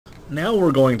Now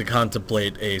we're going to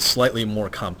contemplate a slightly more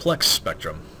complex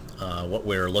spectrum. What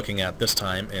we're looking at this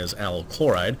time is allyl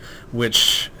chloride,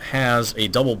 which has a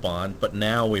double bond, but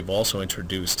now we've also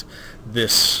introduced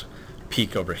this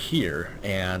peak over here,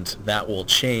 and that will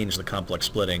change the complex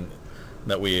splitting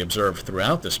that we observe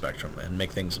throughout the spectrum and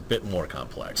make things a bit more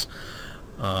complex.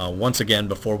 Once again,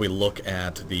 before we look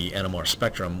at the NMR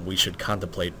spectrum, we should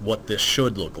contemplate what this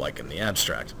should look like in the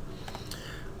abstract.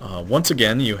 Once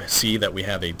again, you see that we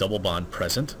have a double bond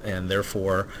present, and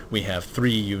therefore we have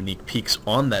 3 unique peaks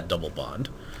on that double bond.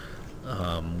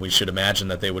 We should imagine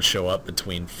that they would show up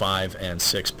between 5 and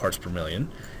 6 parts per million,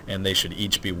 and they should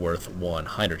each be worth 1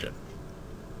 hydrogen.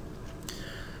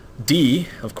 D,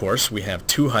 of course, we have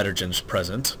 2 hydrogens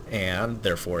present, and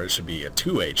therefore it should be a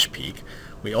 2H peak.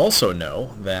 We also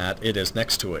know that it is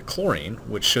next to a chlorine,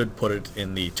 which should put it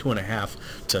in the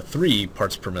 2.5 to 3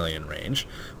 parts per million range,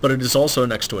 but it is also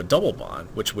next to a double bond,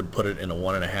 which would put it in a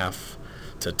 1.5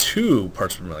 to 2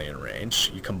 parts per million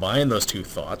range. You combine those two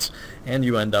thoughts, and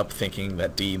you end up thinking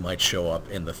that D might show up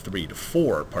in the 3 to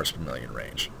 4 parts per million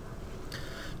range.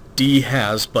 D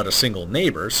has but a single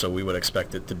neighbor, so we would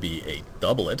expect it to be a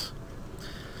doublet.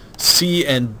 C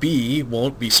and B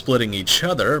won't be splitting each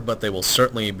other, but they will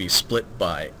certainly be split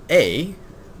by A,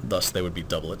 thus they would be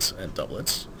doublets and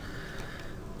doublets.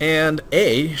 And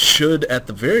A should at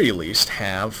the very least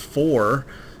have 4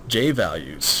 J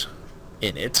values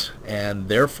in it, and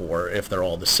therefore if they're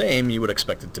all the same, you would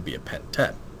expect it to be a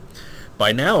pentet.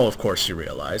 By now, of course, you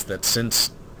realize that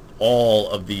since all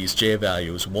of these J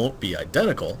values won't be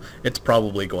identical, it's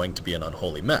probably going to be an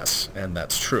unholy mess, and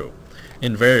that's true.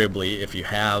 Invariably, if you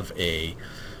have a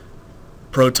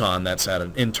proton that's at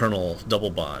an internal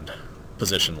double bond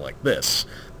position like this,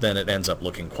 then it ends up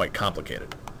looking quite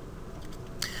complicated.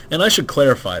 And I should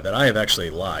clarify that I have actually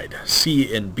lied.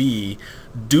 C and B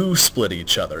do split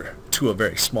each other to a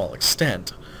very small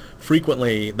extent.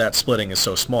 Frequently, that splitting is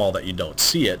so small that you don't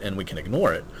see it and we can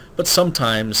ignore it, but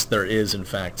sometimes there is in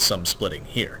fact some splitting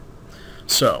here.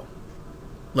 So,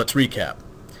 let's recap.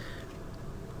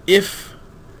 If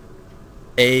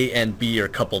A and B are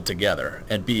coupled together,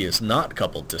 and B is not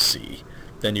coupled to C,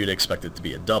 then you'd expect it to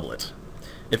be a doublet.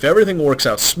 If everything works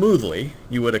out smoothly,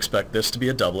 you would expect this to be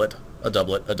a doublet, a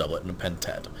doublet, a doublet, and a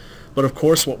pentet. But of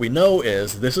course what we know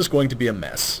is this is going to be a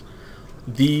mess.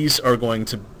 These are going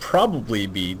to probably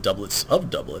be doublets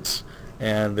of doublets,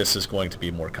 and this is going to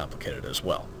be more complicated as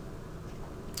well.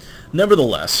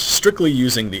 Nevertheless, strictly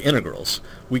using the integrals,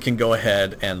 we can go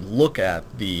ahead and look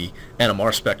at the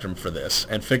NMR spectrum for this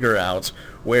and figure out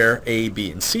where A,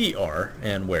 B, and C are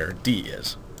and where D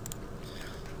is.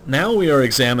 Now we are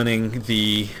examining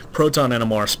the Proton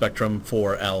Nmr Spectrum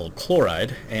for allyl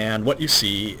chloride, and what you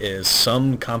see is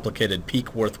some complicated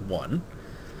peak worth 1,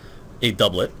 a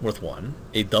doublet worth 1,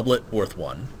 a doublet worth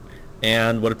 1,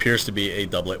 and what appears to be a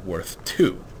doublet worth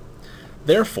 2.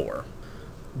 Therefore,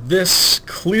 this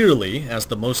clearly, as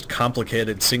the most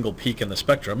complicated single peak in the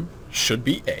spectrum, should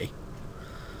be A.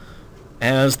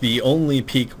 As the only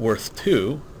peak worth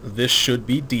 2, this should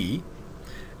be D,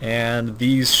 and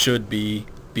these should be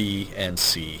B and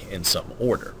C in some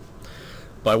order.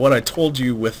 By what I told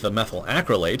you with the methyl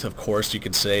acrylate, of course, you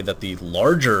could say that the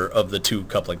larger of the 2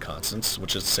 coupling constants,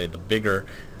 which is to say the bigger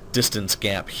distance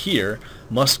gap here,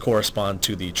 must correspond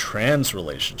to the trans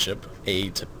relationship A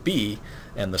to B,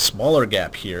 and the smaller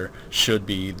gap here should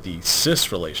be the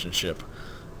cis relationship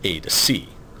A to C.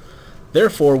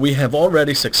 Therefore, we have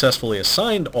already successfully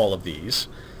assigned all of these.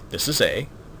 This is A,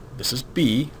 this is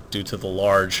B due to the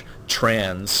large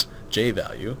trans J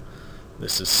value,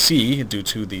 this is C due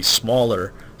to the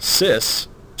smaller cis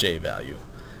J value,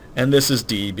 and this is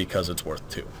D because it's worth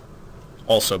 2.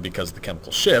 Also because the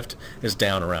chemical shift is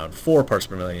down around 4 parts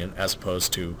per million as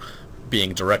opposed to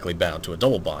being directly bound to a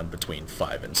double bond between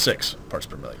 5 and 6 parts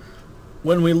per million.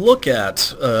 When we look at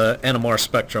NMR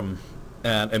spectrum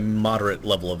at a moderate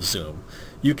level of zoom,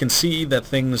 you can see that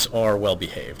things are well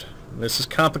behaved. This is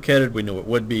complicated, we knew it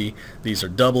would be. These are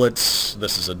doublets,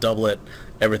 this is a doublet,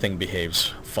 everything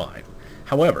behaves fine.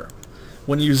 However,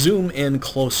 when you zoom in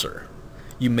closer,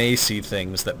 you may see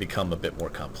things that become a bit more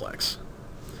complex.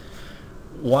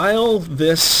 While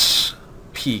this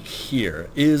peak here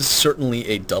is certainly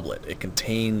a doublet, it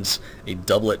contains a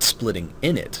doublet splitting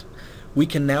in it, we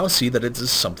can now see that it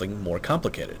is something more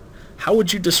complicated. How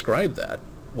would you describe that?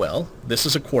 Well, this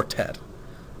is a quartet.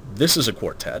 This is a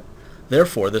quartet.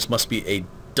 Therefore, this must be a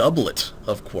doublet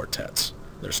of quartets.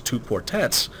 There's 2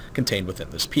 quartets contained within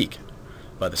this peak.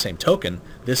 By the same token,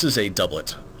 this is a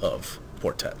doublet of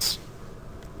quartets.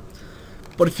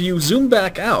 But if you zoom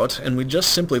back out and we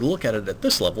just simply look at it at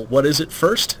this level, what is it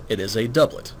first? It is a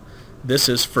doublet. this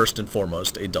is first and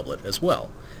foremost a doublet as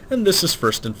well. And this is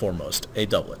first and foremost a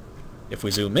doublet. If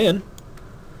we zoom in,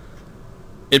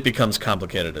 it becomes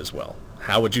complicated as well.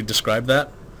 How would you describe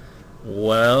that?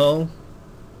 Well,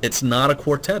 it's not a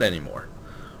quartet anymore.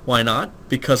 Why not?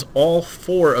 Because all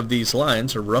four of these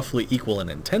lines are roughly equal in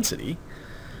intensity.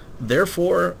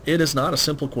 Therefore, it is not a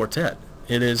simple quartet.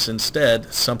 It is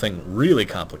instead something really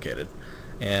complicated.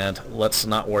 And let's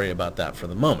not worry about that for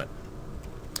the moment.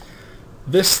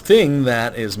 This thing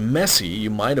that is messy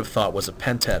you might have thought was a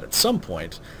pentet at some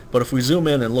point, but if we zoom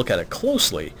in and look at it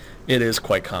closely, it is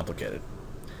quite complicated.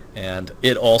 And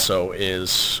it also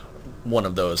is one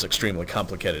of those extremely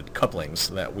complicated couplings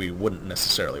that we wouldn't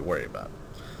necessarily worry about.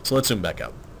 So let's zoom back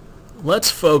out. Let's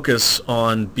focus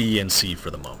on B and C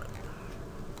for the moment.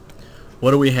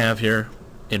 What do we have here?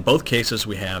 In both cases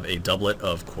we have a doublet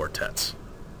of quartets.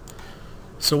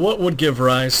 So what would give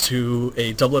rise to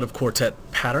a doublet of quartet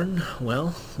pattern?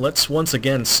 Well, let's once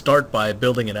again start by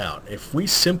building it out. If we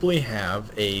simply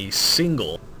have a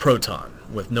single proton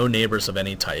with no neighbors of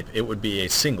any type, it would be a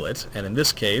singlet, and in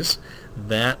this case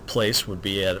that place would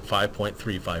be at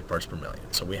 5.35 parts per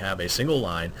million. So we have a single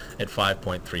line at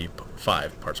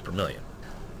 5.35 parts per million.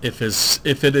 If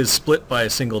it is split by a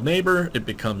single neighbor, it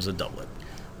becomes a doublet.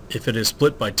 If it is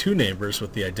split by two neighbors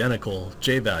with the identical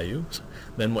J values,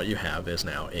 then what you have is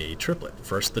now a triplet.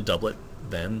 First the doublet,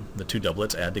 then the two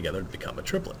doublets add together to become a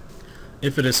triplet.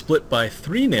 If it is split by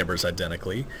three neighbors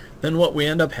identically, then what we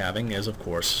end up having is, of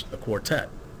course, a quartet.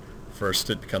 First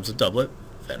it becomes a doublet,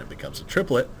 then it becomes a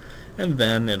triplet, and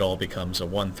then it all becomes a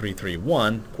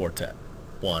 1-3-3-1 quartet.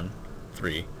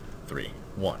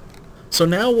 1-3-3-1. So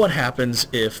now what happens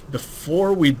if,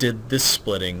 before we did this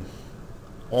splitting,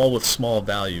 all with small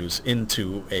values,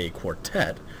 into a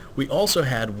quartet, we also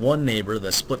had one neighbor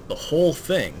that split the whole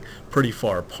thing pretty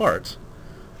far apart,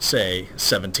 say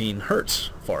 17 Hertz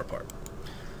far apart.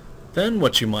 Then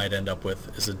what you might end up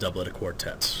with is a doublet of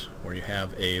quartets, where you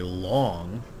have a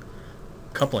long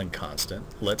coupling constant,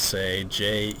 let's say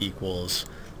J equals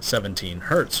 17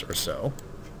 Hertz or so,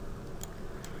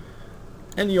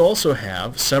 and you also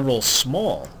have several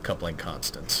small coupling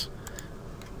constants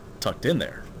tucked in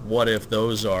there. What if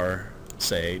those are,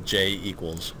 say, J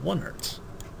equals 1 Hertz?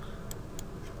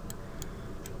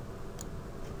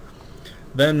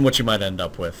 Then what you might end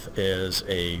up with is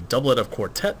a doublet of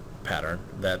quartet pattern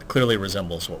that clearly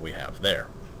resembles what we have there.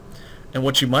 And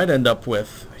what you might end up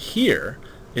with here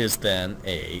is then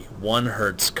a 1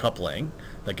 Hertz coupling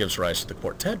that gives rise to the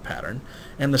quartet pattern,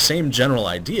 and the same general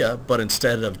idea, but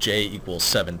instead of J equals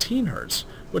 17 Hertz,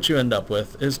 what you end up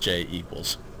with is J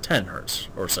equals 10 Hertz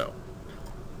or so.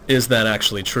 Is that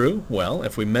actually true? Well,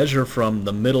 if we measure from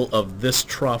the middle of this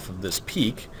trough of this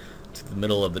peak to the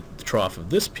middle of the trough of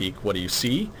this peak, what do you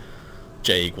see?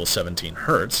 J equals 17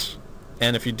 Hertz.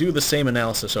 And if you do the same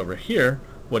analysis over here,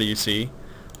 what do you see?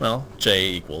 Well,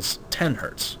 J equals 10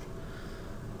 Hertz.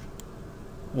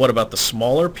 What about the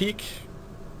smaller peak?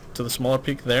 To the smaller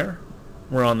peak there?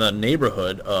 We're on the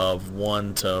neighborhood of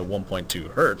 1 to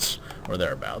 1.2 Hertz, or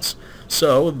thereabouts.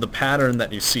 So the pattern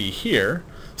that you see here,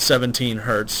 17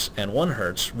 Hertz and 1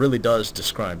 Hertz, really does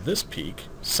describe this peak,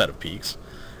 set of peaks,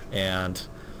 and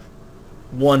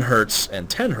 1 Hertz and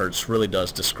 10 Hertz really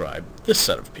does describe this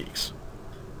set of peaks.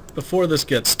 Before this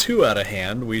gets too out of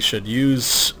hand, we should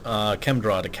use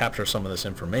Chemdraw to capture some of this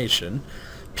information.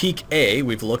 Peak A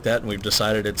we've looked at and we've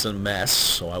decided it's a mess,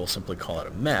 so I will simply call it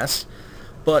a mess.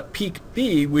 But peak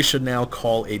B we should now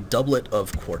call a doublet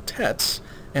of quartets,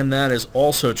 and that is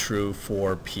also true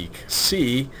for peak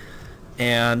C.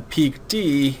 And peak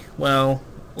D, well,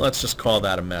 let's just call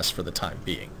that a mess for the time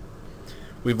being.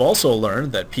 We've also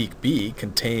learned that peak B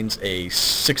contains a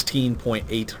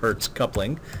 16.8 Hertz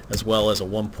coupling as well as a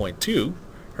 1.2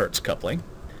 Hertz coupling.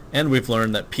 And we've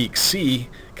learned that peak C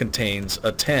contains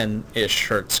a 10-ish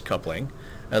Hertz coupling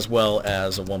as well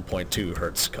as a 1.2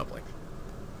 Hertz coupling.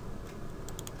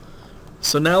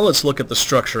 So now let's look at the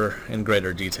structure in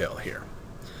greater detail here.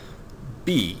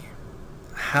 B.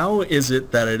 How is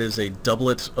it that it is a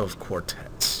doublet of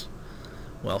quartets?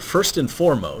 Well, first and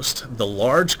foremost, the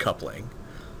large coupling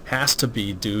has to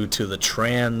be due to the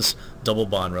trans double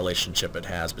bond relationship it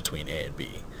has between A and B.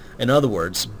 In other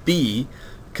words, B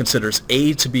considers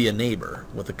A to be a neighbor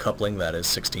with a coupling that is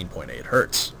 16.8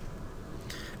 Hertz.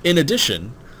 In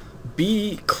addition,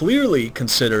 B clearly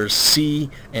considers C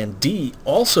and D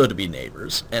also to be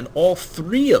neighbors, and all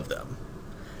three of them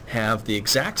have the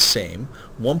exact same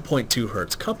 1.2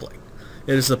 Hertz coupling.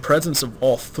 It is the presence of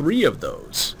all three of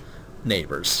those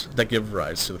neighbors that give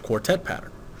rise to the quartet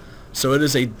pattern. So it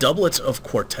is a doublet of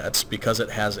quartets because it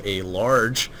has a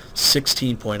large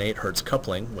 16.8 Hertz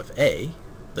coupling with A,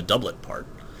 the doublet part,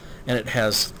 and it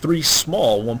has three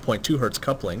small 1.2 Hertz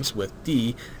couplings with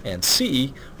D and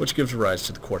C, which gives rise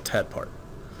to the quartet part.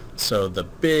 So the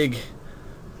big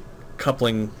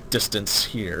coupling distance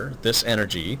here, this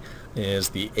energy, is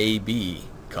the AB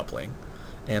coupling,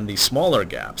 and the smaller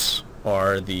gaps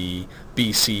are the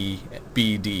BC,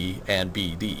 BD, and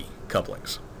BD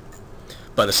couplings.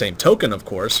 By the same token, of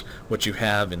course, what you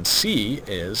have in C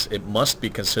is it must be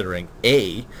considering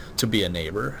A to be a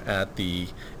neighbor at the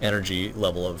energy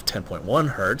level of 10.1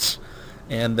 Hertz,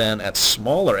 and then at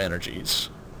smaller energies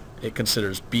it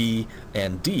considers B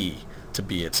and D to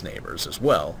be its neighbors as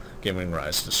well, giving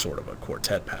rise to sort of a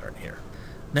quartet pattern here.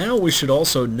 Now we should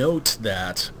also note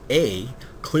that A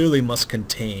clearly must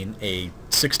contain a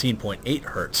 16.8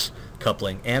 Hertz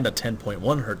coupling and a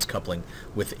 10.1 Hertz coupling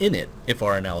within it if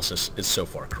our analysis is so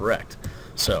far correct.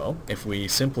 So if we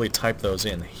simply type those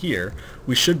in here,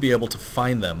 we should be able to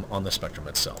find them on the spectrum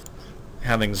itself.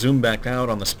 Having zoomed back out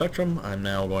on the spectrum, I'm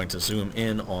now going to zoom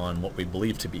in on what we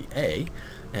believe to be A,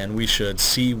 and we should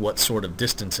see what sort of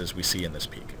distances we see in this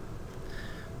peak.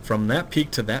 From that peak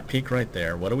to that peak right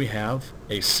there, what do we have?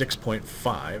 A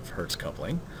 6.5 Hertz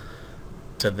coupling.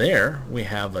 To there, we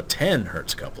have a 10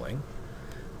 Hertz coupling.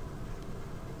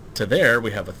 To there,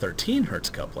 we have a 13 Hertz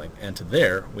coupling. And to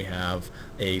there, we have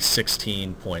a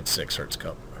 16.6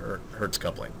 Hertz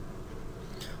coupling.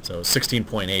 So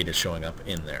 16.8 is showing up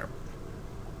in there.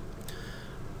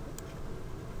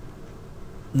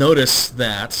 Notice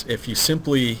that if you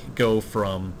simply go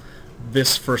from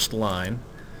this first line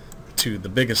to the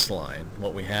biggest line,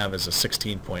 what we have is a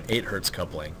 16.8 Hertz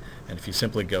coupling, and if you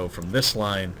simply go from this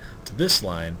line to this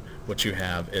line, what you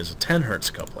have is a 10 Hertz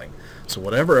coupling. So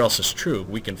whatever else is true,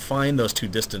 we can find those two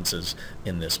distances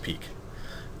in this peak.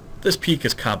 This peak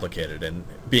is complicated, and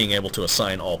being able to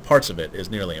assign all parts of it is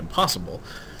nearly impossible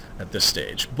at this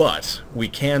stage, but we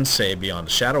can say beyond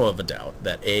a shadow of a doubt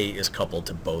that A is coupled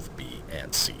to both B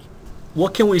and C.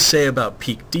 What can we say about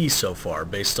peak D so far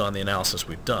based on the analysis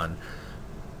we've done?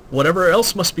 Whatever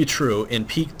else must be true, in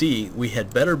peak D we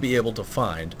had better be able to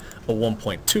find a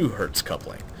 1.2 Hertz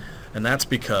coupling, and that's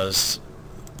because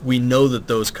we know that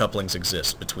those couplings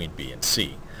exist between B and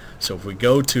C. So if we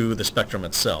go to the spectrum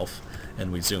itself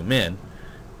and we zoom in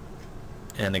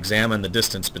and examine the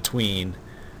distance between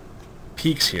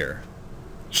peaks here,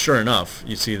 sure enough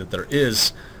you see that there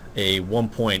is a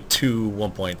 1.2,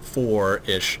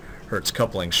 1.4-ish Hertz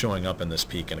coupling showing up in this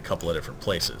peak in a couple of different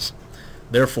places.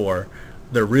 Therefore,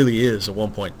 there really is a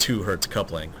 1.2 Hertz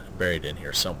coupling buried in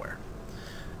here somewhere.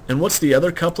 And what's the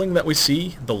other coupling that we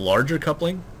see, the larger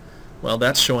coupling? Well,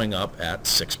 that's showing up at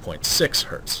 6.6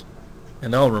 Hertz.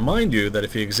 And I'll remind you that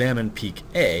if you examine peak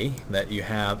A, that you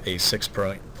have a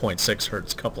 6.6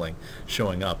 Hertz coupling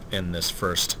showing up in this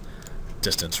first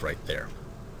distance right there.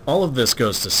 All of this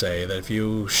goes to say that if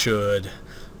you should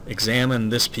examine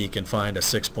this peak and find a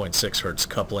 6.6 Hertz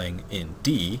coupling in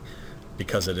D,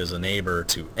 because it is a neighbor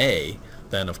to A,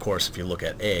 then of course if you look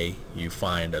at A, you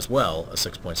find as well a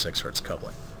 6.6 Hertz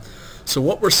coupling. So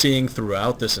what we're seeing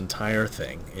throughout this entire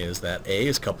thing is that A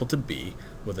is coupled to B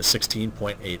with a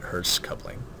 16.8 Hertz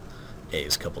coupling. A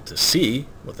is coupled to C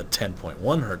with a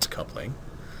 10.1 Hertz coupling.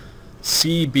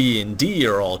 C, B, and D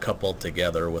are all coupled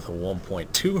together with a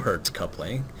 1.2 Hertz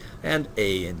coupling, and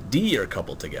A and D are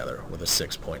coupled together with a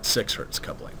 6.6 Hertz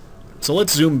coupling. So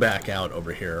let's zoom back out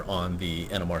over here on the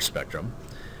NMR spectrum,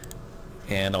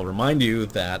 and I'll remind you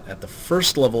that at the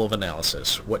first level of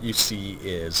analysis, what you see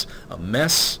is a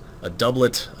mess, a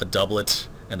doublet,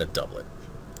 and a doublet.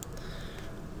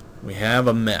 We have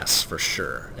a mess for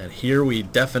sure, and here we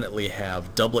definitely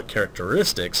have doublet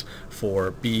characteristics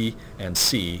for B and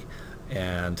C,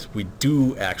 and we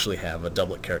do actually have a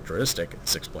doublet characteristic at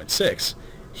 6.6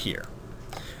 here.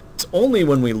 It's only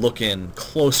when we look in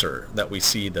closer that we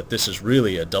see that this is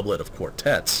really a doublet of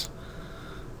quartets.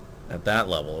 At that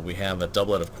level, we have a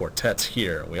doublet of quartets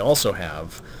here. We also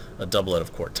have a doublet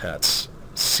of quartets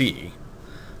C.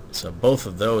 So both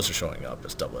of those are showing up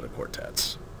as doublet of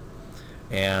quartets.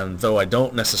 And though I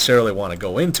don't necessarily want to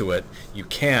go into it, you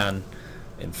can,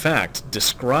 in fact,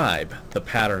 describe the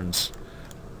patterns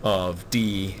of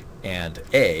D and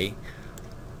A.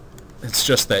 It's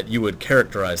just that you would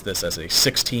characterize this as a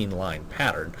 16-line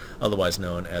pattern, otherwise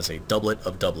known as a doublet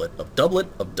of doublet of doublet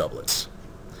of doublets.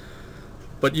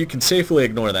 But you can safely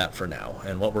ignore that for now,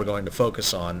 and what we're going to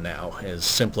focus on now is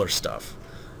simpler stuff.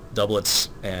 Doublets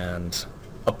and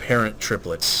apparent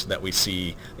triplets that we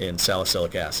see in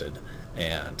salicylic acid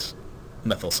and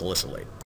methyl salicylate.